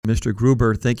Mr.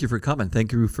 Grubor, thank you for coming.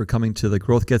 Thank you for coming to the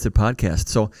Growth Gets It podcast.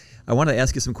 So I want to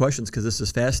ask you some questions because this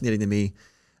is fascinating to me.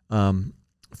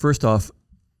 First off,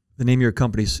 the name of your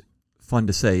company's fun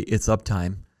to say. It's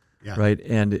Uptime, right?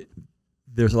 And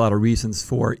there's a lot of reasons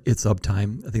for It's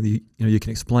Uptime. I think you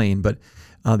can explain. But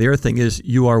the other thing is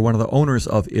you are one of the owners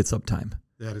of It's Uptime.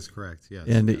 That is correct. Yes.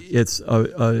 And it's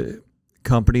a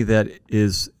company that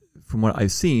is, from what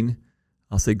I've seen,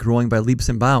 I'll say growing by leaps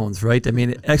and bounds, right? I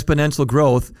mean, exponential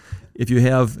growth. If you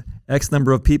have X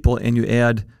number of people and you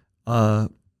add a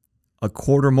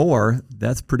quarter more,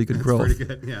 that's pretty good growth. Pretty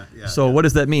good. Yeah. So what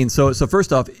does that mean? So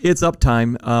first off, It's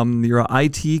Uptime. You're an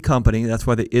IT company. That's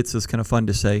why the it's is kind of fun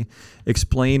to say.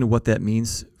 Explain what that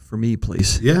means for me,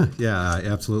 please. Yeah,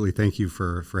 absolutely. Thank you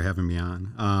for having me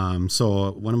on.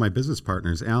 So one of my business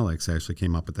partners, Alex, actually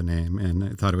came up with the name, and I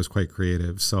thought it was quite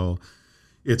creative. So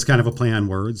it's kind of a play on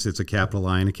words. It's a capital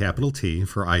I and a capital T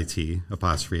for IT,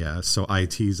 apostrophe S. So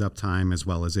IT's uptime as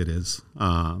well as it is.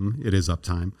 It is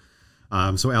uptime.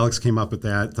 So Alex came up with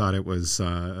that, thought it was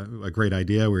a great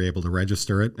idea. We were able to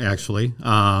register it, actually,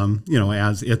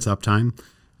 as It's Uptime,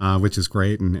 which is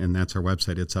great. And that's our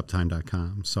website,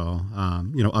 itsuptime.com. So,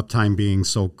 uptime being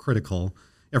so critical.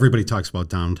 Everybody talks about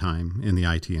downtime in the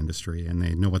IT industry, and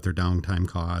they know what their downtime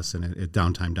costs, and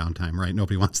downtime, right?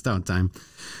 Nobody wants downtime.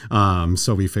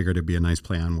 So we figured it'd be a nice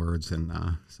play on words, and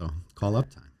so call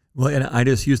Uptime. Well, and I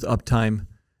just used Uptime.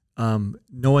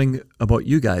 Knowing about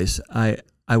you guys, I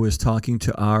was talking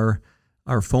to our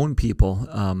phone people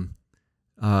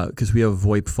because we have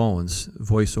VoIP phones,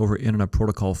 voice over internet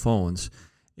protocol phones,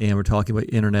 and we're talking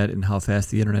about internet and how fast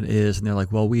the internet is, and they're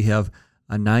like, well, we have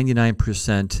a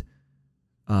 99%.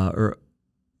 Or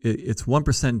it's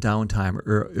 1% downtime,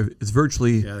 or it's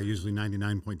virtually... Yeah, usually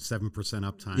 99.7%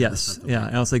 uptime. Yes, yeah.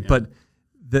 And I was like, but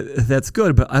that's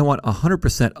good, but I want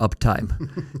 100%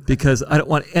 uptime because I don't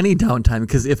want any downtime,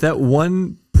 because if that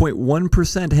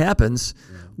 1.1% happens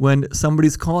when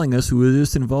somebody's calling us who is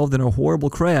just involved in a horrible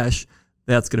crash,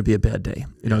 that's going to be a bad day,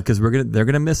 because they're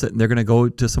going to miss it, and they're going to go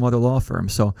to some other law firm.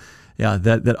 So, yeah,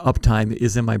 that uptime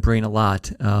is in my brain a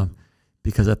lot.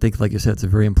 Because I think, like you said, it's a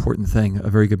very important thing, a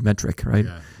very good metric, right?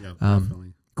 Yeah,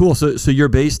 definitely. Cool. So you're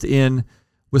based in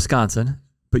Wisconsin,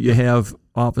 but you have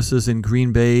offices in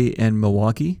Green Bay and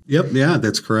Milwaukee? Yep, yeah,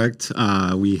 that's correct.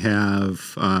 We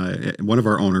have one of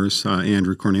our owners,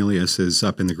 Andrew Cornelius, is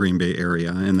up in the Green Bay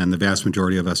area, and then the vast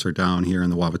majority of us are down here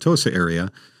in the Wauwatosa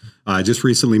area. Just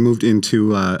recently moved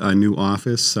into a new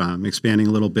office, expanding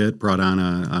a little bit, brought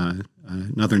on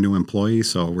another new employee,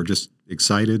 so we're just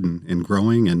excited and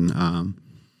growing, and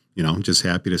just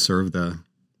happy to serve the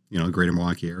greater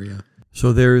Milwaukee area.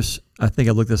 So I think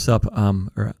I looked this up,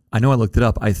 or I know I looked it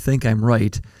up. I think I'm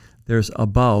right. There's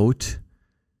about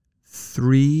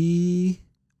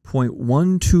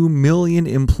 3.12 million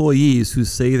employees who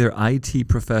say they're IT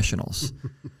professionals.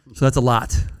 So that's a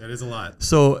lot. That is a lot.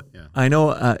 So yeah. I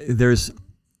know there's,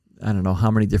 I don't know how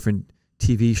many different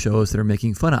TV shows that are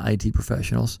making fun of IT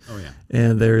professionals. Oh, yeah.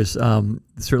 And there's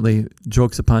certainly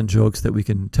jokes upon jokes that we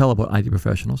can tell about IT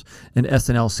professionals, and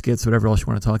SNL skits, whatever else you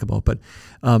want to talk about. But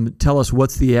tell us,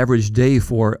 what's the average day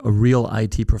for a real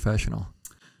IT professional?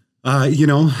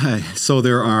 So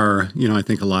there are, I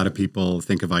think a lot of people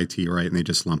think of IT, right, and they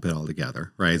just lump it all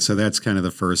together, right? So that's kind of the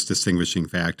first distinguishing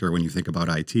factor when you think about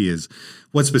IT is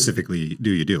what specifically do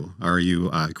you do? Are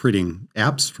you creating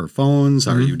apps for phones?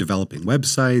 Are you developing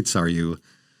websites? Are you,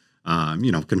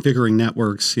 configuring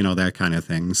networks, that kind of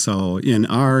thing. So in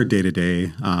our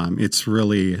day-to-day, it's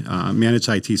really managed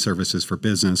IT services for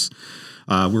business,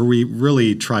 where we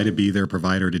really try to be their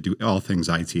provider to do all things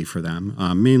IT for them,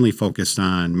 mainly focused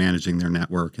on managing their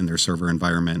network and their server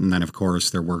environment, and then, of course,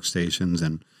 their workstations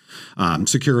and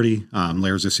security,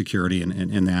 layers of security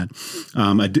and that.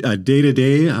 A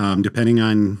day-to-day, depending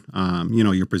on,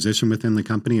 your position within the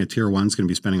company, a Tier 1 is going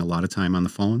to be spending a lot of time on the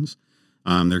phones.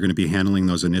 They're going to be handling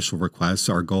those initial requests.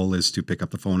 Our goal is to pick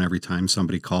up the phone every time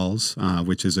somebody calls,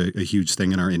 which is a huge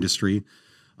thing in our industry.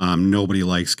 Nobody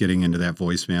likes getting into that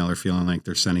voicemail or feeling like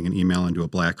they're sending an email into a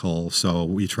black hole. So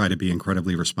we try to be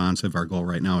incredibly responsive. Our goal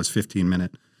right now is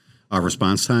 15-minute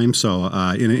response time. So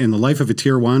in the life of a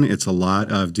Tier 1, it's a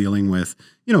lot of dealing with,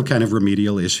 kind of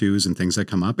remedial issues and things that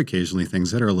come up, occasionally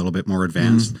things that are a little bit more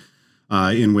advanced,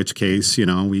 in which case,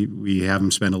 we have them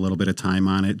spend a little bit of time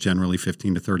on it, generally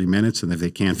 15 to 30 minutes. And if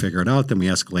they can't figure it out, then we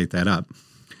escalate that up.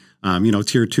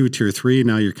 Tier 2, Tier 3,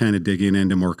 now you're kind of digging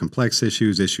into more complex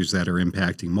issues that are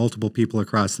impacting multiple people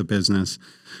across the business,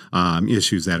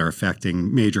 issues that are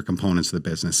affecting major components of the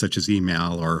business, such as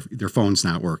email or their phone's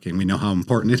not working. We know how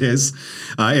important it is,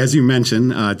 as you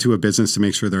mentioned, to a business to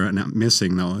make sure they're not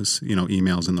missing those,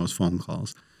 emails and those phone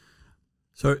calls.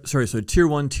 So tier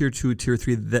 1, tier 2, tier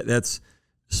 3, that's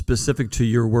specific to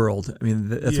your world. I mean,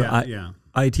 that's what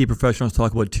IT professionals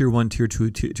talk about: tier 1, tier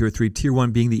 2, tier 3. Tier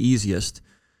 1 being the easiest,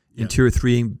 and tier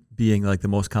 3 being like the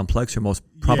most complex or most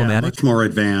problematic. Much more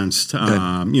advanced,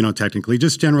 technically,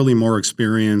 just generally more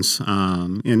experience.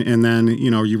 And then,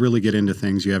 you really get into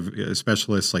things. You have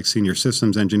specialists like senior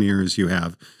systems engineers. You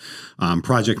have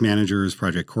project managers,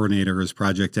 project coordinators,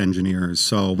 project engineers.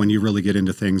 So when you really get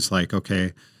into things like,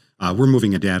 okay, we're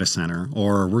moving a data center,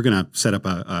 or we're going to set up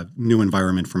a new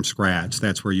environment from scratch,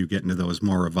 that's where you get into those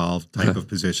more evolved type of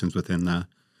positions within the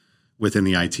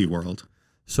IT world.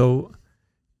 So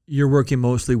you're working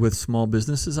mostly with small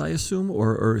businesses, I assume,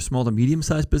 or small to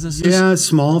medium-sized businesses? Yeah,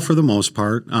 small for the most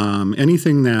part.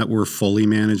 Anything that we're fully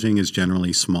managing is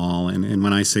generally small. And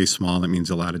when I say small, that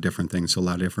means a lot of different things, a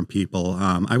lot of different people.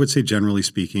 I would say, generally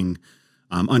speaking,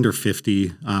 under 50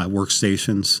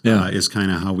 workstations is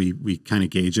kind of how we kind of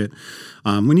gauge it.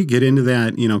 When you get into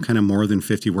that, kind of more than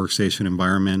 50 workstation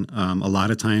environment, a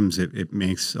lot of times it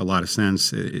makes a lot of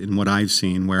sense in what I've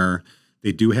seen, where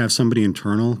they do have somebody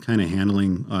internal kind of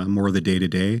handling more of the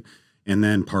day-to-day, and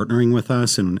then partnering with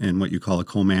us in what you call a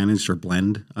co-managed or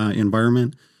blend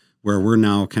environment, where we're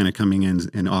now kind of coming in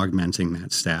and augmenting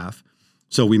that staff.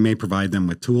 So we may provide them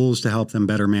with tools to help them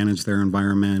better manage their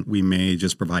environment. We may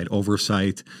just provide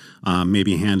oversight,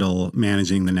 maybe handle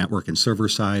managing the network and server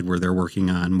side, where they're working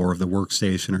on more of the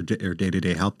workstation or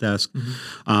day-to-day help desk.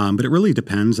 Mm-hmm. But it really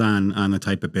depends on the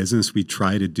type of business. We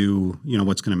try to do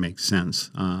what's going to make sense.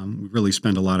 We really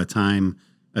spend a lot of time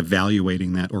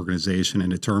evaluating that organization and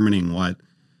determining what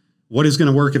is going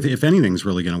to work, if anything's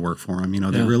really going to work for them.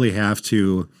 They really have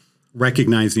to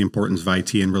recognize the importance of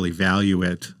IT and really value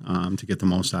it to get the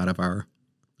most out of our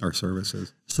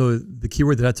services. So the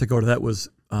keyword that I took out of that was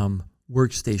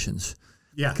workstations.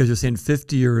 Yeah. Because you're saying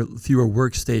 50 or fewer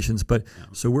workstations. But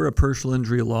so we're a personal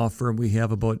injury law firm. We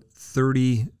have about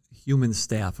 30 human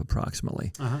staff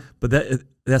approximately. Uh-huh. But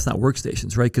that's not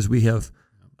workstations, right? Because we have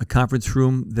a conference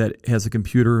room that has a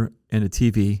computer and a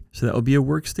TV. So that would be a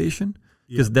workstation?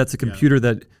 Because that's a computer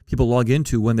that people log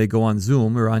into when they go on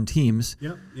Zoom or on Teams.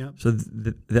 Yep. So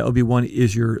that would be one.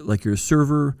 Is your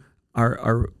server,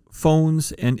 our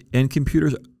phones and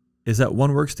computers, is that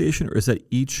one workstation, or is that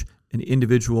each an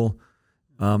individual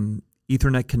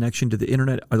Ethernet connection to the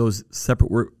internet? Are those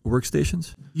separate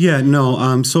workstations? Yeah,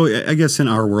 no. So I guess in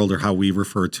our world, or how we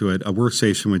refer to it, a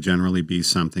workstation would generally be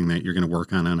something that you're going to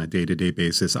work on a day-to-day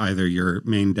basis, either your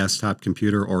main desktop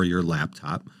computer or your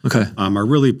laptop. Okay. Are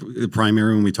really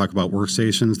primary when we talk about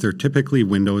workstations. They're typically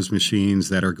Windows machines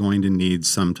that are going to need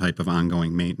some type of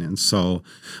ongoing maintenance. So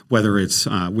whether it's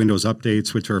Windows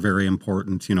updates, which are very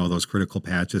important, those critical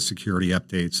patches, security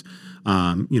updates,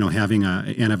 having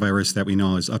an antivirus that we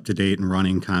know is up to date and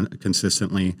running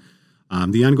consistently,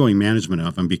 the ongoing management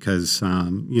of them, because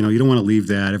you don't want to leave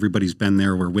that. Everybody's been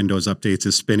there where Windows updates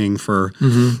is spinning for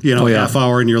half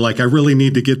hour, and you're like, I really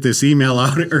need to get this email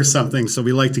out or something. So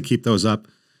we like to keep those up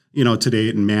to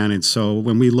date and managed. So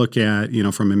when we look at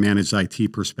from a managed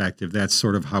IT perspective, that's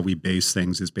sort of how we base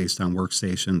things, is based on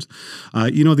workstations.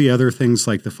 The other things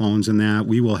like the phones and that,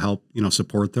 we will help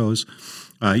support those.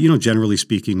 Generally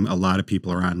speaking, a lot of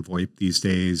people are on VoIP these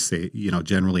days. They,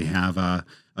 generally have a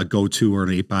go-to or an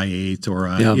 8x8 or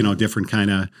a, different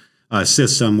kind of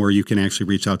system where you can actually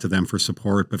reach out to them for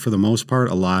support. But for the most part,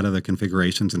 a lot of the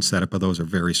configurations and setup of those are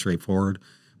very straightforward.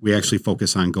 We actually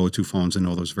focus on go-to phones and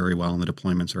know those very well, and the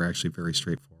deployments are actually very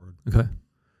straightforward. Okay.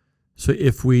 So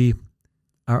if we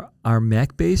are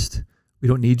Mac-based, we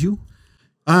don't need you?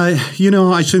 I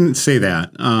shouldn't say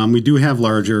that. We do have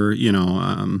larger,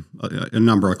 a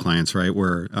number of clients, right,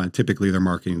 where typically their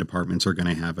marketing departments are going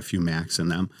to have a few Macs in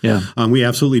them. Yeah. We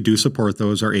absolutely do support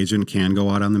those. Our agent can go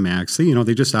out on the Macs.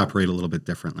 They just operate a little bit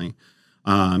differently.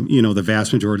 The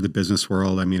vast majority of the business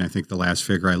world, I think the last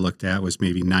figure I looked at was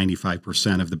maybe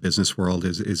 95% of the business world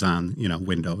is on,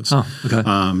 Windows. Oh,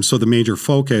 okay. So the major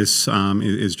focus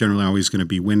is generally always going to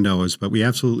be Windows, but we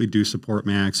absolutely do support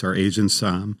Macs. Our agents,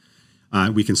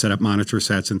 we can set up monitor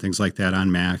sets and things like that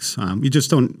on Macs. We just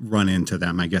don't run into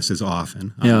them, I guess, as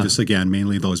often. Just, again,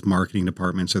 mainly those marketing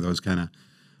departments or those kind of,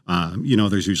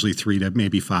 there's usually 3 to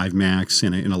maybe 5 Macs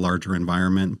in a larger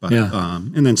environment. But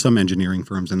and then some engineering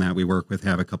firms in that we work with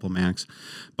have a couple Macs.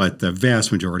 But the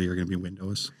vast majority are going to be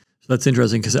Windows. So that's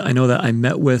interesting, because I know that I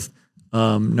met with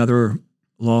another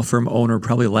law firm owner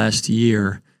probably last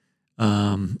year.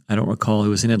 I don't recall. It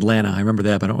was in Atlanta. I remember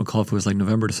that, but I don't recall if it was like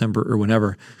November, December, or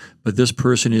whenever. But this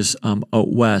person is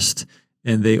out west,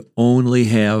 and they only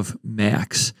have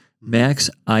Macs,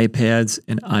 iPads,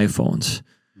 and iPhones.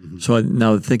 Mm-hmm. So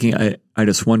now thinking, I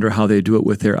just wonder how they do it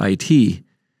with their IT.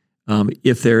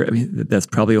 if they're, I mean, that's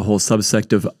probably a whole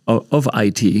subsect of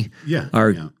IT. Yeah. Are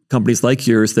yeah. companies like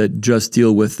yours that just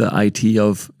deal with the IT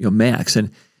of Macs,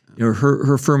 and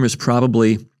her firm is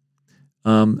probably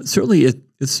certainly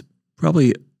it's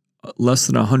probably less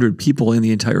than 100 people in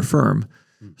the entire firm.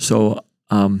 So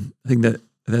I think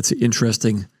that's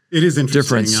interesting. It is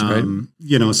interesting. Difference,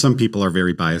 right? Some people are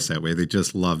very biased that way. They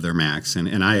just love their Macs,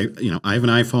 and I have an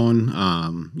iPhone.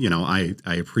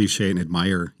 I appreciate and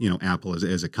admire Apple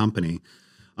as a company.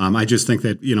 I just think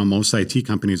that most IT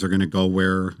companies are going to go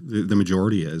where the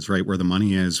majority is, right? Where the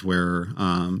money is, where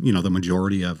the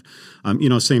majority of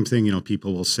same thing.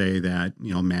 People will say that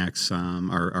Macs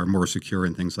are more secure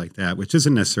and things like that, which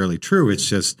isn't necessarily true. It's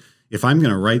just if I'm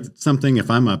going to write something, if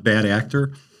I'm a bad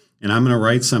actor, and I'm going to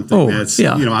write something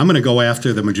I'm going to go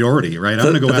after the majority, right? I'm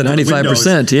going to go after the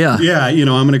 95%, yeah. Yeah, I'm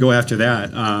going to go after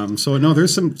that. So no,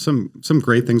 there's some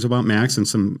great things about Macs and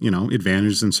some,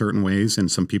 advantages in certain ways.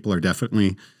 And some people are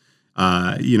definitely,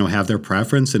 have their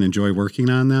preference and enjoy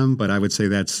working on them. But I would say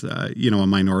that's, a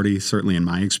minority, certainly in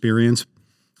my experience.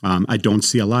 I don't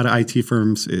see a lot of IT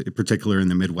firms, particularly in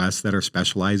the Midwest, that are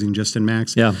specializing just in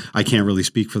Macs. Yeah. I can't really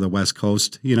speak for the West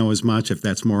Coast, as much, if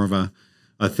that's more of a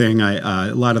thing.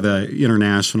 A lot of the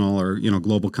international or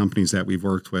global companies that we've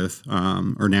worked with,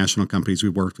 or national companies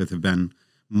we've worked with, have been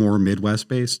more Midwest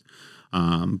based.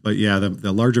 But yeah,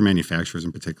 the larger manufacturers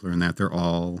in particular, in that they're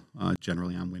all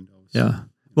generally on Windows. Yeah.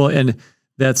 Well, and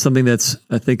that's something that's,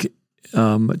 I think,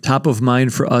 top of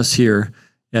mind for us here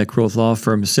at Groth Law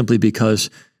Firm, simply because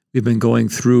we've been going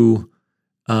through,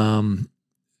 I'll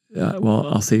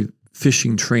say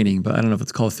fishing training, but I don't know if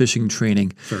it's called fishing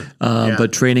training. Sure.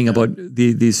 But training about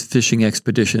these fishing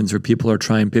expeditions where people are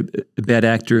trying, bad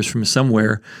actors from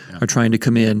somewhere are trying to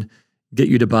come in, get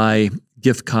you to buy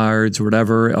gift cards or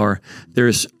whatever. Or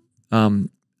there's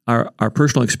our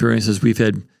personal experiences. We've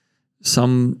had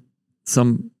some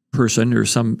person or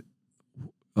some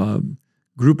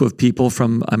group of people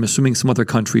from, I'm assuming, some other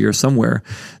country or somewhere,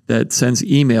 that sends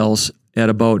emails at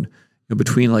about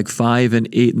between like 5 and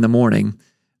 8 in the morning.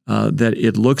 That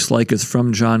it looks like it's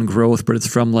from John Groth, but it's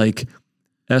from like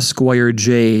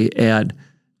Esquire.J at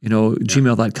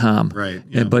gmail.com. Right.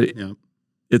 Yeah, but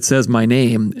it says my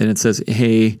name, and it says,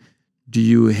 "Hey, do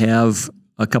you have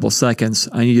a couple seconds?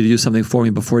 I need you to do something for me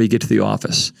before you get to the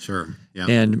office." Sure. Yeah.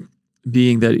 And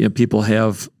being that people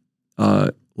have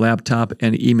laptop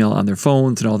and email on their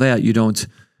phones and all that, you don't.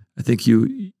 I think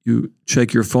you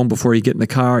check your phone before you get in the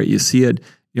car. You see it.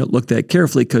 You don't look that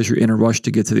carefully because you're in a rush to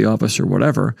get to the office or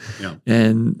whatever. Yeah.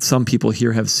 And some people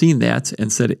here have seen that and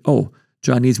said, "Oh,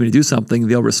 John needs me to do something."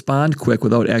 They'll respond quick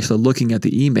without actually looking at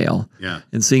the email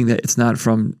and seeing that it's not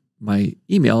from my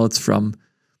email. It's from,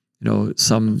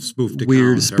 some spoofed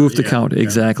account.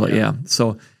 Exactly. Yeah.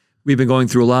 So we've been going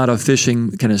through a lot of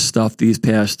phishing kind of stuff these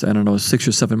past, 6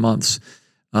 or 7 months,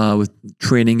 with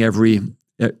training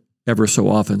ever so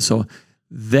often. So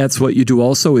that's what you do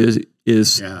also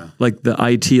is like the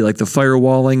IT, like the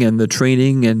firewalling and the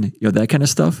training and that kind of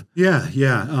stuff. Yeah.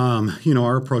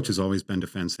 Our approach has always been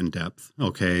defense in depth.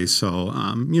 Okay, so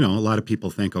a lot of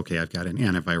people think, okay, I've got an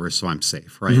antivirus, so I'm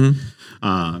safe, right?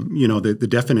 Mm-hmm. The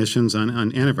definitions on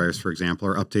antivirus, for example,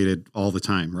 are updated all the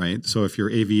time, right? So if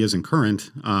your AV isn't current,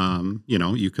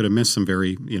 you could have missed some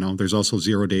very, there's also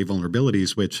 0-day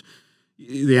vulnerabilities, which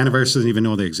the antivirus doesn't even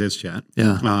know they exist yet.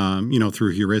 Yeah.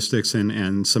 Through heuristics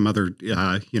and some other,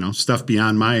 stuff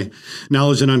beyond my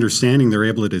knowledge and understanding, they're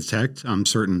able to detect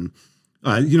certain,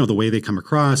 the way they come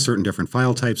across, certain different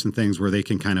file types and things where they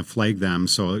can kind of flag them.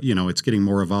 So, it's getting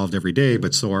more evolved every day,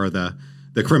 but so are the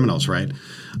criminals, right?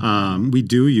 We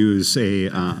do use a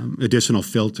additional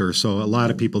filter. So a lot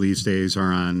of people these days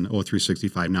are on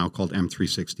O365 now, called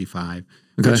M365,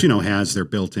 which has their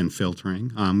built-in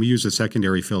filtering. We use a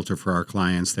secondary filter for our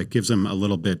clients that gives them a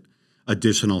little bit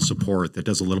additional support, that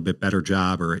does a little bit better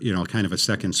job, or kind of a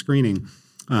second screening.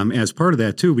 As part of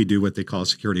that too, we do what they call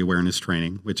security awareness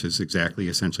training, which is exactly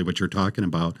essentially what you're talking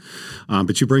about.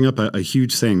 But you bring up a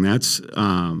huge thing. That's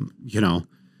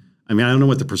I don't know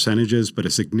what the percentage is, but a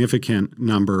significant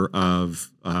number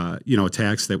of,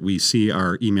 attacks that we see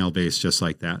are email-based, just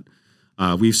like that.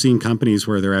 We've seen companies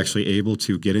where they're actually able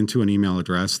to get into an email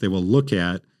address. They will look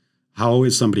at how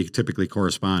is somebody typically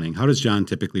corresponding? How does John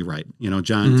typically write?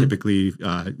 John typically,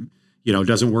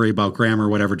 doesn't worry about grammar or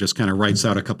whatever, just kind of writes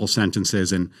out a couple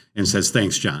sentences and says,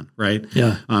 "Thanks, John," right?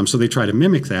 Yeah. So they try to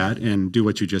mimic that and do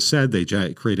what you just said. They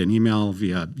create an email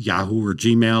via Yahoo or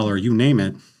Gmail or you name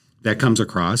it, that comes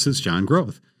across as John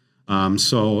Groth.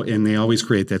 And they always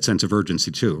create that sense of urgency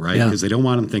too, right? Because they don't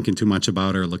want them thinking too much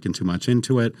about it or looking too much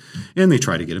into it. And they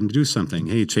try to get them to do something.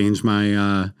 Hey, change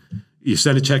my, you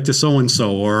send a check to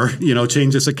so-and-so, or,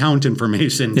 change this account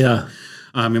information. Yeah.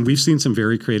 And we've seen some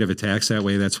very creative attacks that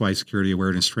way. That's why security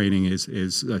awareness training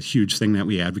is a huge thing that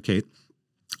we advocate.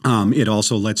 It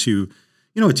also lets you,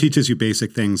 it teaches you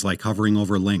basic things like hovering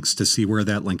over links to see where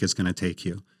that link is going to take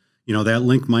you. That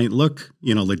link might look,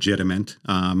 legitimate,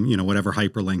 whatever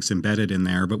hyperlink's embedded in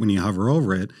there. But when you hover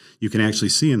over it, you can actually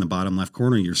see in the bottom left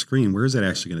corner of your screen, where is it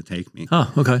actually going to take me?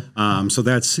 Oh, okay. So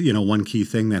that's, one key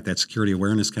thing that security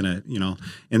awareness kind of,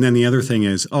 and then the other thing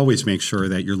is always make sure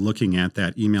that you're looking at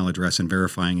that email address and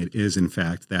verifying it is, in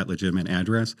fact, that legitimate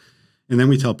address. And then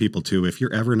we tell people, too, if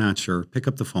you're ever not sure, pick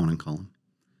up the phone and call them.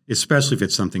 Especially if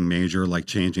it's something major, like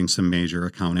changing some major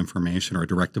account information or a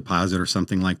direct deposit or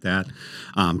something like that.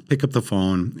 Pick up the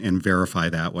phone and verify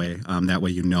that way. That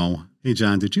way, hey,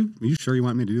 John, are you sure you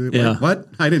want me to do it? Yeah. Like, what?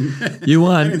 I didn't. You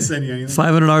want I didn't send you anything.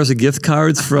 $500 of gift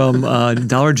cards from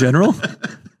Dollar General?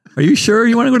 Are you sure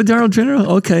you want to go to Dollar General?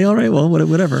 Okay, all right, well,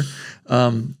 whatever.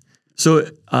 So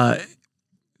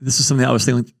this is something I was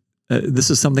thinking. This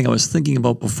is something I was thinking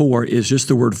about before. Is just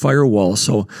the word firewall.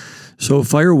 So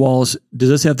firewalls. Does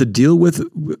this have to deal with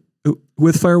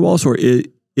firewalls, or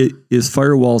is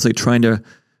firewalls like trying to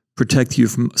protect you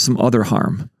from some other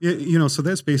harm? Yeah, so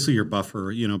that's basically your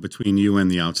buffer, between you and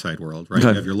the outside world, right? Okay.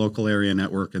 You have your local area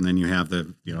network, and then you have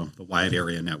the wide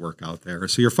area network out there.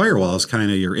 So your firewall is kind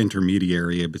of your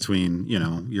intermediary between,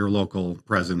 your local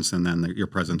presence and then your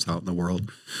presence out in the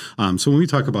world. So when we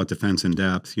talk about defense in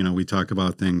depth, we talk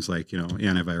about things like,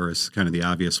 antivirus, kind of the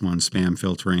obvious one, spam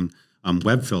filtering,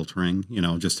 web filtering,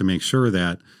 just to make sure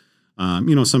that,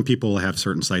 some people have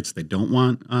certain sites they don't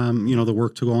want, the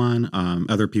work to go on.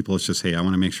 Other people, it's just, hey, I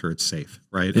want to make sure it's safe,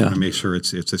 right? Yeah. I want to make sure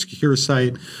it's a secure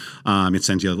site. It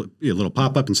sends you a little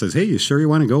pop-up and says, hey, you sure you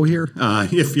want to go here?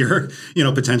 If you're,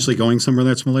 potentially going somewhere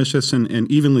that's malicious, and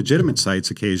even legitimate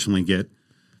sites occasionally get,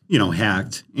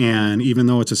 hacked. And even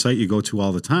though it's a site you go to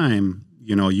all the time,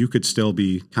 you could still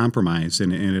be compromised,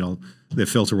 and the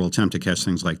filter will attempt to catch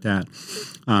things like that.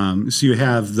 So you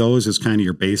have those as kind of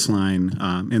your baseline.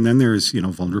 And then there's,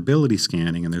 vulnerability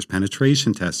scanning, and there's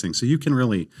penetration testing. So you can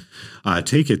really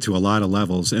take it to a lot of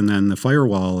levels. And then the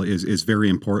firewall is very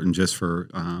important just for,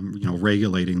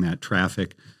 regulating that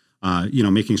traffic,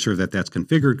 making sure that that's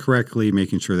configured correctly,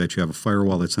 making sure that you have a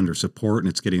firewall that's under support and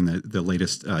it's getting the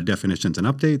latest definitions and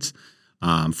updates,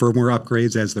 firmware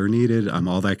upgrades as they're needed,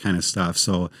 all that kind of stuff.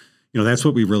 So, that's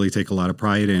what we really take a lot of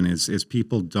pride in is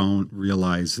people don't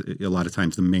realize a lot of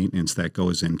times the maintenance that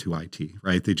goes into IT,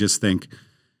 right? They just think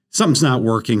something's not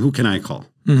working. Who can I call?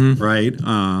 Mm-hmm. Right.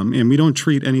 And we don't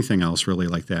treat anything else really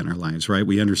like that in our lives, right?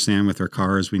 We understand with our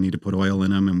cars, we need to put oil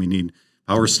in them, and we need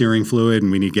power steering fluid, and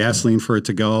we need gasoline for it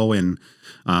to go. And,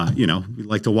 we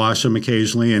like to wash them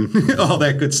occasionally and all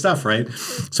that good stuff, right?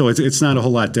 So it's not a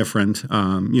whole lot different,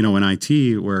 in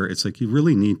IT, where it's like you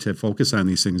really need to focus on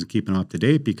these things and keep them up to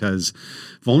date, because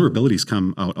vulnerabilities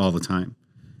come out all the time.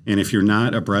 And if you're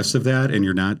not abreast of that and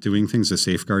you're not doing things to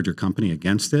safeguard your company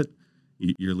against it,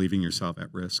 you're leaving yourself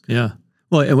at risk. Yeah.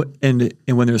 Well, and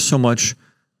when there's so much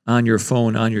on your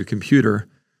phone, on your computer,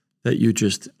 that you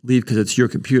just leave because it's your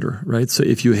computer, right? So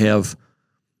if you have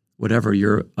whatever,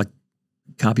 a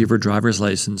copy of your driver's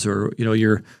license, or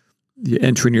you're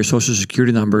entering your social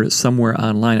security number somewhere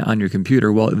online on your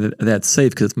computer, well, that's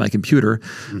safe because it's my computer.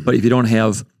 Mm-hmm. But if you don't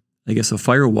have, I guess, a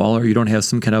firewall, or you don't have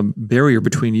some kind of barrier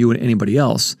between you and anybody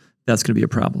else, that's going to be a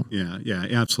problem. Yeah,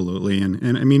 absolutely.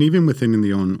 And I mean, even within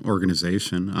the own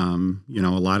organization,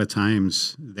 a lot of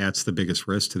times that's the biggest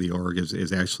risk to the org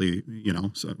is actually,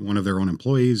 one of their own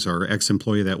employees or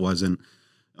ex-employee that wasn't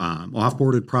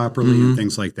offboarded properly, mm-hmm. and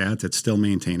things like that still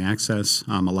maintain access.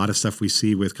 A lot of stuff we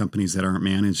see with companies that aren't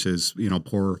managed is,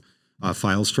 poor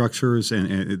file structures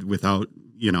and without,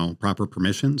 proper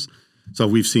permissions. So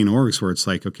we've seen orgs where it's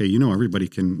like, okay, everybody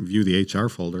can view the HR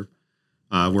folder,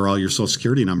 where all your social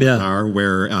security numbers are,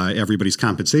 where everybody's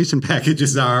compensation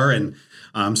packages are. And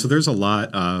so there's a lot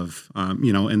of,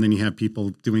 and then you have people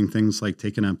doing things like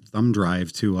taking a thumb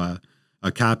drive to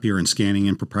a copier and scanning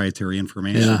in proprietary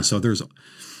information. Yeah. So there's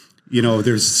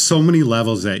so many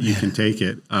levels that you can take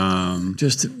it.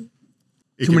 Just too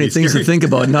many things to think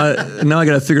about. Now I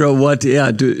got to figure out what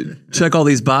to check all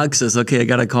these boxes. Okay, I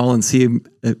got to call and see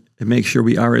and make sure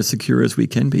we are as secure as we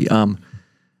can be.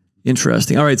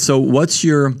 Interesting. All right. So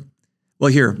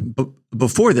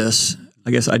before this,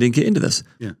 I guess I didn't get into this.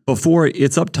 Yeah. Before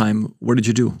It's Uptime, what did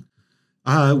you do?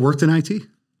 Worked in IT.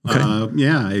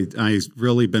 Okay. I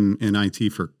really been in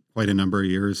IT for quite a number of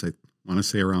years. I want to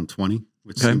say around 20,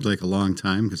 which seems like a long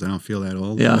time because I don't feel that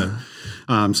old. Yeah.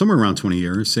 But, somewhere around 20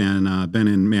 years, and been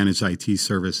in managed IT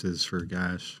services for,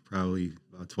 probably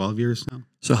 12 years now.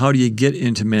 So how do you get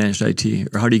into managed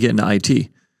IT, or how do you get into IT?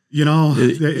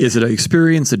 Is it an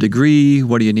experience, a degree?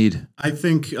 What do you need? I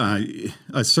think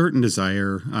a certain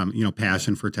desire,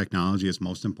 passion for technology is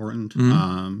most important.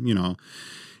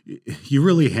 You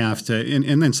really have to,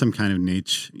 and then some kind of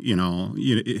niche,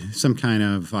 some kind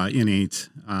of innate,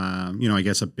 I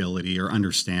guess, ability or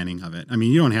understanding of it. I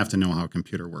mean, you don't have to know how a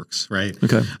computer works, right?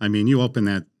 Okay. I mean, you open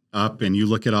that up and you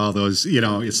look at all those,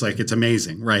 it's like, it's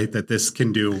amazing, right? That this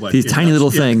can do what these tiny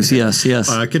little things. Yes.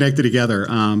 Connected together.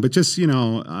 But just,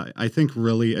 I think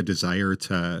really a desire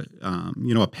to,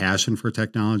 a passion for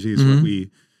technology is what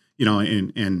we,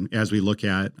 and as we look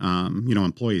at,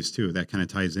 employees too, that kind of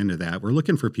ties into that. We're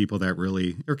looking for people that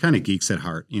really are kind of geeks at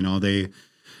heart.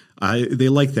 They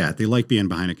like that. They like being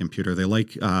behind a computer. They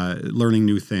like learning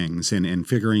new things and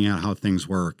figuring out how things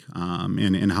work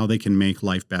and how they can make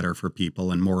life better for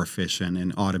people and more efficient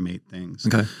and automate things.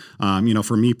 Okay.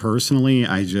 For me personally,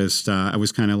 I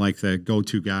was kind of like the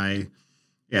go-to guy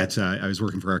I was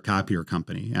working for a copier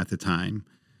company at the time.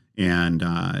 And,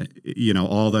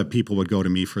 all the people would go to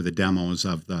me for the demos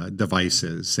of the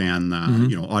devices and,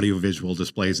 audio-visual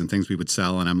displays and things we would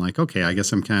sell. And I'm like, okay, I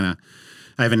guess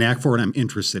I have a knack for it. I'm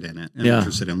interested in it. I'm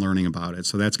interested in learning about it.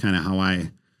 So that's kind of how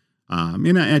I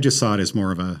just saw it as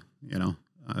more of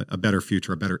a better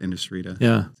future, a better industry to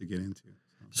get into.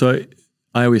 So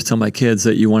I always tell my kids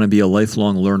that you want to be a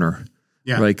lifelong learner,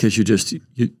 right? Because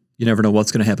you never know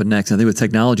what's going to happen next. I think with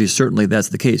technology, certainly that's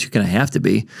the case. You're going to have to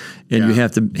be, and you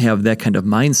have to have that kind of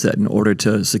mindset in order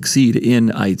to succeed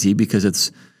in IT,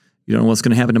 because you don't know what's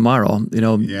going to happen tomorrow.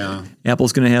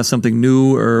 Apple's going to have something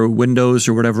new, or Windows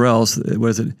or whatever else. What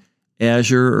is it?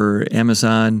 Azure or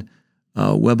Amazon,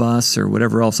 WebOS or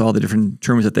whatever else, all the different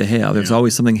terms that they have. There's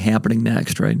always something happening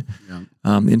next, right?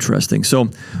 Yeah. Interesting. So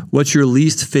what's your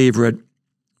least favorite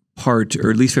part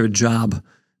or least favorite job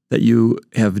that you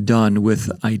have done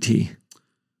with IT?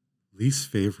 Least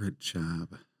favorite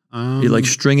job? You like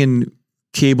stringing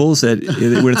cables when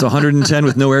it's 110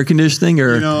 with no air conditioning,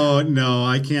 or no,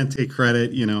 I can't take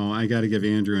credit. I got to give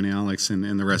Andrew and Alex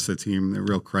and the rest of the team the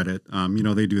real credit.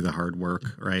 They do the hard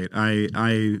work, right?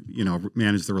 I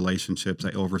manage the relationships.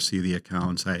 I oversee the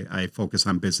accounts. I focus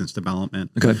on business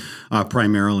development,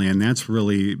 primarily, and that's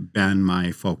really been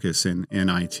my focus in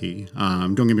IT.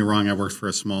 Don't get me wrong. I worked for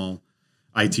a small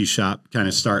IT shop, kind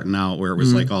of starting out, where it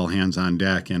was like all hands on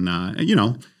deck, and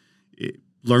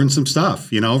learned some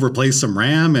stuff, replaced some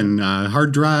RAM and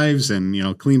hard drives,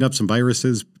 and cleaned up some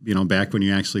viruses, back when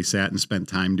you actually sat and spent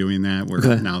time doing that, where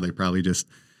now they probably just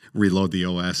reload the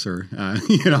OS or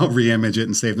re-image it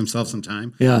and save themselves some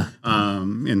time.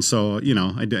 And so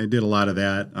I did a lot of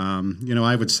that.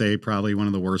 I would say probably one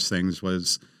of the worst things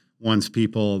was, once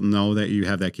people know that you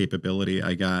have that capability,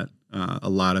 I got a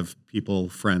lot of people,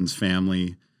 friends,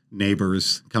 family,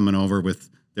 neighbors coming over with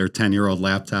their 10-year-old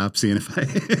laptop, seeing if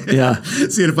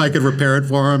I could repair it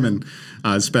for them,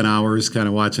 and spent hours kind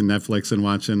of watching Netflix and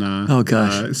watching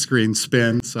screen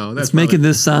spin. So that's making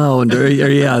this sound, or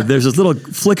there's this little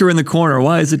flicker in the corner.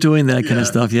 Why is it doing that kind of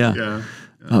stuff? Yeah.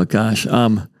 Oh gosh.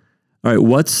 All right.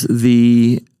 What's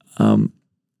the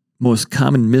most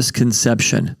common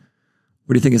misconception?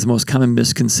 What do you think is the most common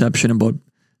misconception about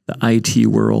the IT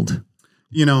world?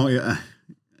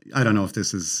 I don't know if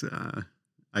this is.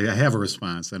 I have a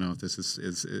response. I don't know if this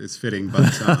is fitting, but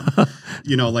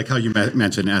like how you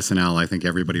mentioned SNL, I think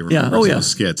everybody remembers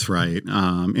those skits, right?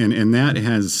 And that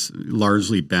has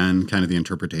largely been kind of the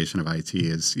interpretation of IT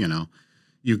is,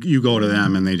 you go to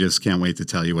them and they just can't wait to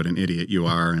tell you what an idiot you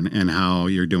are and how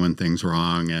you're doing things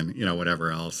wrong and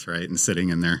whatever else, right? And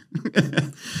sitting in there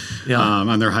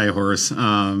on their high horse.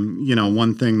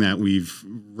 One thing that we've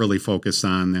really focused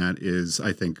on that is,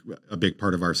 I think, a big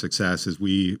part of our success is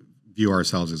we view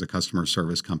ourselves as a customer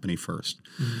service company first.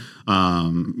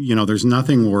 There's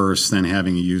nothing worse than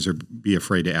having a user be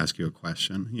afraid to ask you a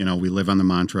question. We live on the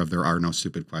mantra of there are no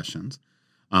stupid questions.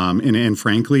 And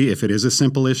frankly, if it is a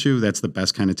simple issue, that's the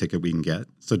best kind of ticket we can get.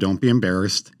 So don't be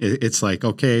embarrassed. It's like,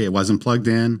 okay, it wasn't plugged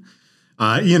in.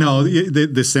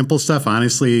 The simple stuff,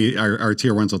 honestly, our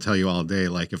tier ones will tell you all day,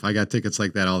 like, if I got tickets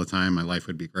like that all the time, my life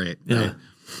would be great. Right?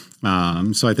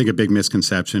 So I think a big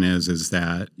misconception is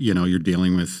that, you're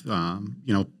dealing with,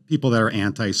 people that are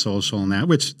antisocial and that,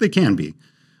 which they can be.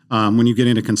 When you get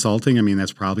into consulting, I mean,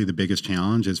 that's probably the biggest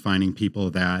challenge, is finding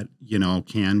people that,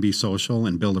 can be social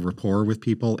and build a rapport with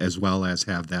people, as well as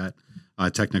have that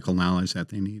technical knowledge that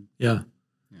they need. Yeah.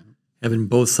 Having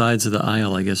both sides of the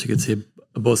aisle, I guess you could say,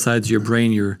 both sides of your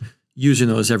brain, your using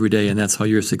those every day, and that's how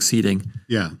you're succeeding.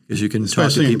 Yeah, because you can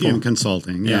especially talk to people in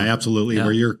consulting. Yeah, absolutely. Yeah.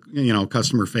 Where you're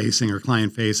customer facing or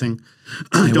client facing.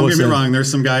 Don't get me wrong. There's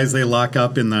some guys they lock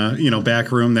up in the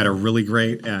back room that are really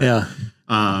great at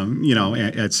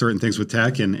at certain things with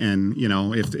tech, and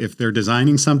if they're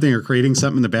designing something or creating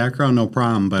something in the background, no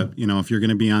problem. But if you're going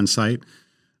to be on site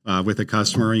with a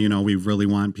customer, we really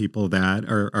want people that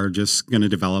are just going to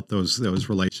develop those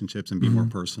relationships and be more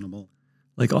personable.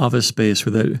 Like Office Space,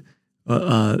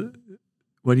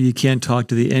 where you can't talk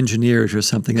to the engineers or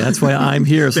something. That's why I'm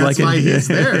here. So that's why he's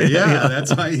there. Yeah,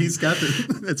 that's why he's got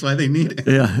that's why they need it.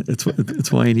 Yeah,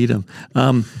 that's why you need him.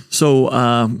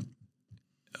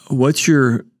 What's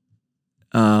your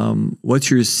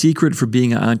secret for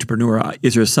being an entrepreneur?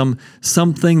 Is there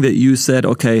something that you said,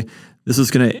 okay, this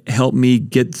is going to help me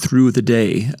get through the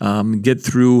day, get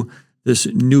through this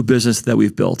new business that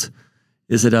we've built?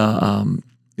 Is it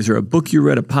is there a book you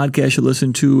read, a podcast you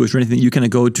listen to? Is there anything you kind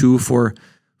of go to for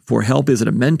help? Is it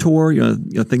a mentor?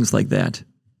 Things like that.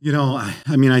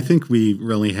 I think we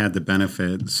really had the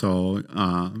benefit. So,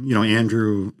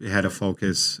 Andrew had a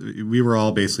focus. We were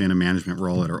all basically in a management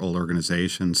role at our old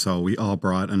organization. So we all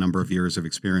brought a number of years of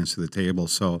experience to the table.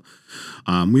 So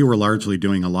we were largely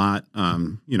doing a lot,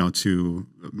 to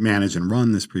manage and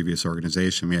run this previous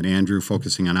organization. We had Andrew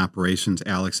focusing on operations,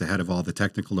 Alex, the head of all the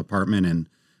technical department and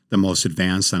the most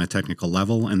advanced on a technical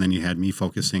level. And then you had me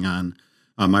focusing on,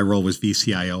 my role was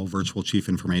VCIO, Virtual Chief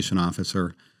Information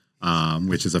Officer.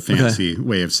 Which is a fancy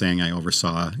way of saying I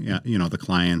oversaw, the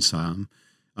clients,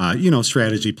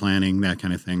 strategy planning, that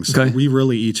kind of thing. So we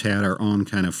really each had our own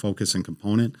kind of focus and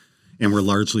component, and we're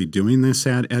largely doing this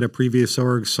at a previous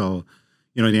org. So,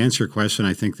 to answer your question,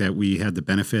 I think that we had the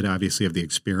benefit, obviously, of the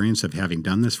experience of having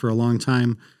done this for a long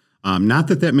time. Not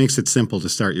that makes it simple to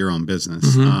start your own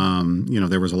business.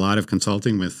 There was a lot of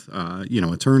consulting with,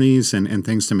 attorneys and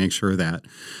things to make sure that,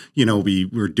 we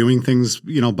were doing things,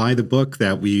 by the book,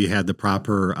 that we had the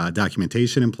proper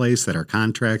documentation in place, that our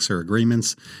contracts or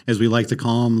agreements, as we like to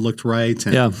call them, looked right.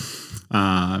 And,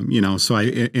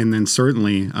 and then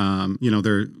certainly,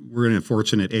 we're in a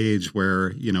fortunate age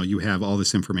where, you have all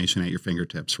this information at your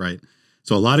fingertips, right?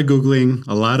 So a lot of Googling,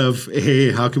 a lot of,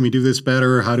 hey, how can we do this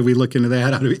better? How do we look into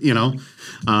that? How do we,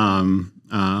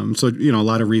 a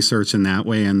lot of research in that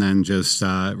way, and then just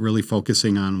really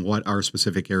focusing on what our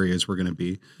specific areas were going to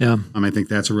be. Yeah. I think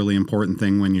that's a really important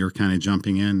thing when you're kind of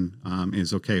jumping in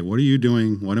is, okay, what are you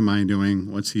doing? What am I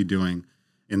doing? What's he doing?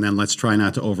 And then let's try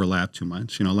not to overlap too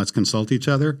much. Let's consult each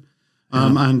other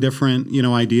on different,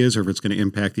 ideas, or if it's going to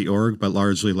impact the org, but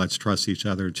largely let's trust each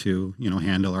other to,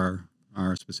 handle our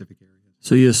specific areas.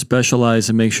 So you specialize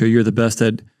and make sure you're the best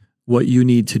at what you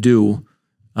need to do,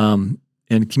 and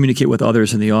communicate with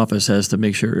others in the office as to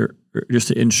make sure, just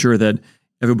to ensure that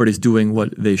everybody's doing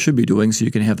what they should be doing, so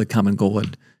you can have the common goal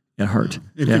at heart.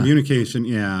 And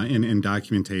communication, and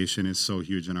documentation is so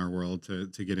huge in our world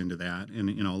to get into that. And,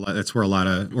 that's where a lot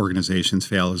of organizations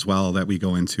fail as well, that we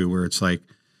go into, where it's like,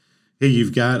 hey,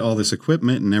 you've got all this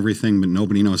equipment and everything, but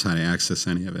nobody knows how to access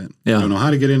any of it. Yeah. They don't know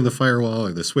how to get into the firewall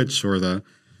or the switch or the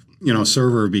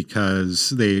server,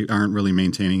 because they aren't really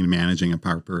maintaining and managing a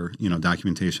proper,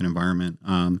 documentation environment.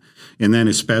 And then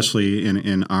especially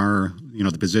in our,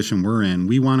 the position we're in,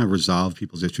 we want to resolve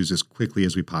people's issues as quickly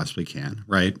as we possibly can,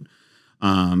 right?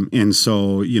 And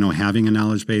so, having a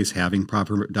knowledge base, having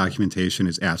proper documentation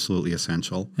is absolutely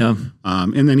essential. Yeah.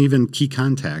 And then even key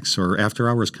contacts or after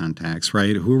hours contacts,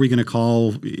 right? Who are we going to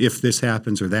call if this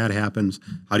happens or that happens?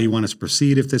 How do you want us to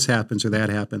proceed if this happens or that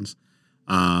happens?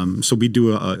 So we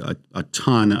do a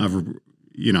ton of,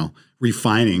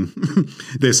 refining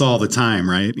this all the time,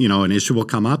 right? An issue will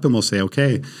come up and we'll say,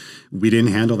 okay, we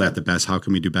didn't handle that the best. How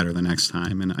can we do better the next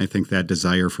time? And I think that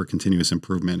desire for continuous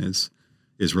improvement is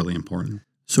really important.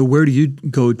 So where do you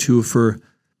go to for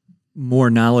more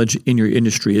knowledge in your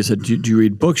industry? Is it, do you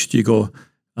read books? Do you go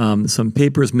some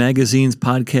papers, magazines,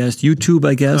 podcasts, YouTube,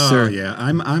 I guess? Yeah.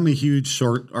 I'm a huge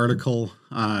short article,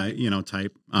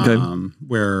 type,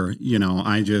 where,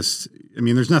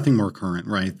 there's nothing more current,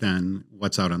 right, than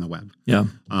what's out on the web. Yeah.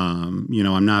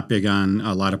 I'm not big on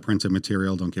a lot of printed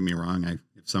material. Don't get me wrong.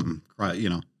 If something,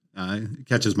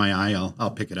 catches my eye,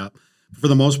 I'll pick it up. For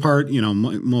the most part,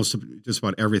 most of just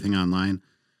about everything online.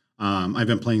 I've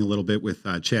been playing a little bit with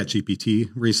ChatGPT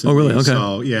recently. Oh, really? Okay.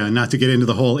 So, not to get into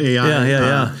the whole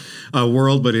AI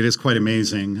world, but it is quite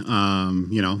amazing. You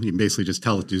can basically just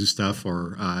tell it to do stuff,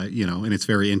 or, and it's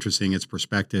very interesting, its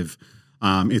perspective.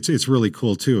 It's really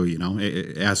cool, too.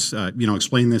 It asks,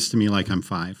 explain this to me like I'm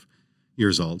 5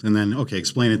 years old. And then, okay,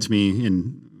 explain it to me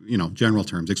in, general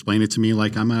terms. Explain it to me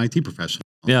like I'm an IT professional.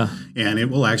 Yeah. And it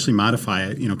will actually modify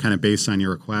it, kind of based on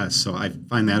your request. So I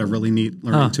find that a really neat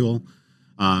learning tool,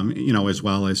 as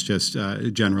well as just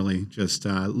generally just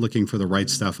looking for the right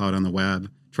stuff out on the web,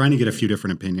 trying to get a few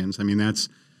different opinions. I mean, that's,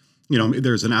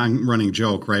 there's an running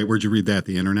joke, right? Where'd you read that?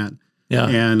 The internet. Yeah.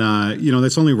 And,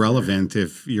 that's only relevant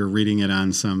if you're reading it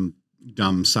on some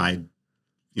dumb side,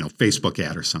 Facebook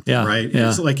ad or something, right? Yeah.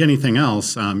 It's like anything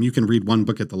else. You can read one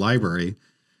book at the library,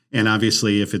 and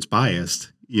obviously if it's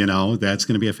biased, that's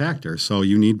going to be a factor. So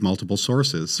you need multiple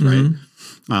sources, right?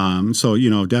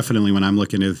 So, definitely when I'm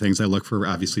looking at things, I look for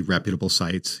obviously reputable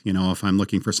sites. If I'm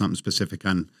looking for something specific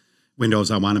on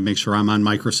Windows, I want to make sure I'm on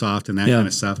Microsoft and that kind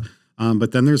of stuff.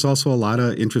 But then there's also a lot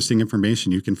of interesting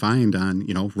information you can find on,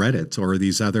 Reddit or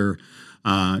these other,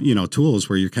 tools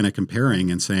where you're kind of comparing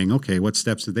and saying, okay, what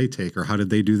steps did they take, or how did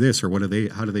they do this, or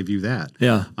how do they view that?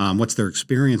 Yeah. What's their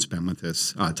experience been with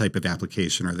this type of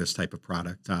application or this type of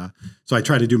product? So I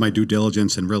try to do my due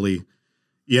diligence and really,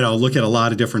 look at a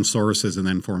lot of different sources and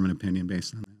then form an opinion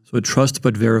based on that. So trust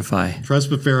but verify. Trust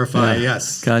but verify. Yeah.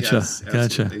 Yes. Gotcha. Yes, Gotcha.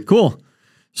 absolutely. Cool.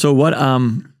 So what?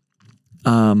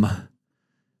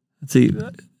 Let's see.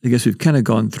 I guess we've kind of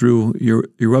gone through your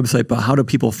website, but how do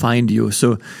people find you?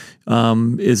 So,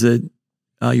 is it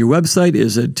your website?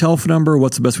 Is it telephone number?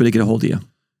 What's the best way to get a hold of you?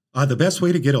 The best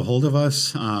way to get a hold of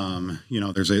us,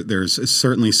 there's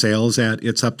certainly sales at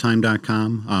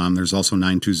itsuptime.com. There's also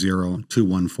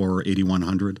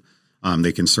 920-214-8100.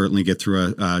 They can certainly get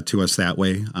through to us that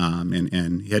way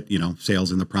and hit,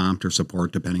 sales in the prompt or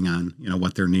support depending on,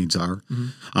 what their needs are.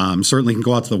 Certainly can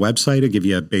go out to the website to give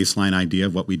you a baseline idea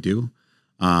of what we do.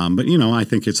 But, I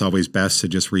think it's always best to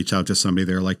just reach out to somebody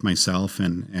there like myself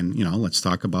and let's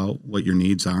talk about what your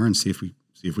needs are and see if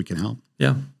we can help.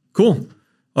 Yeah. Cool.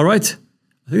 All right.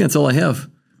 I think that's all I have.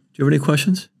 Do you have any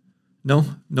questions? No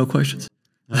questions.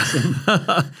 Awesome.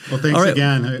 Well, thanks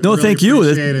again. Thank you.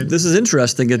 Appreciate it. This is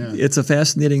interesting. It's a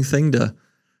fascinating thing to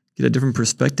get a different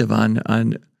perspective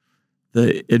on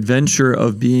the adventure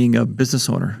of being a business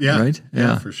owner. Yeah. Right?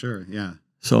 Yeah, for sure. Yeah.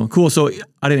 So cool. So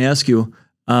I didn't ask you,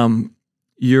 are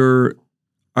you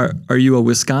a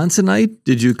Wisconsinite?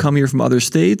 Did you come here from other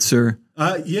states or?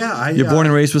 You're born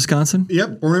and raised Wisconsin?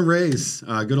 Yep. Born and raised.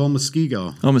 Good old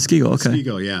Muskego. Oh, Muskego. Okay.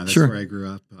 Muskego. Yeah. That's where I grew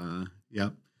up.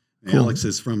 Yep. Cool. Alex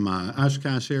is from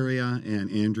Oshkosh area,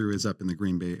 and Andrew is up in the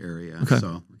Green Bay area. Okay.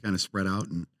 So we're kind of spread out,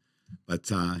 but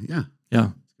yeah.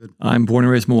 Good. I'm born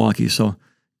and raised Milwaukee, so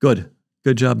good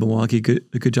job, Milwaukee.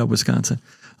 Good job, Wisconsin.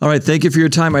 All right, thank you for your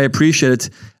time. I appreciate it.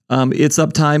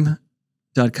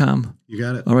 Itsuptime.com. You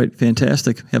got it. All right,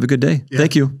 fantastic. Have a good day. Yeah.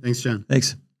 Thank you. Thanks, John.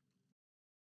 Thanks.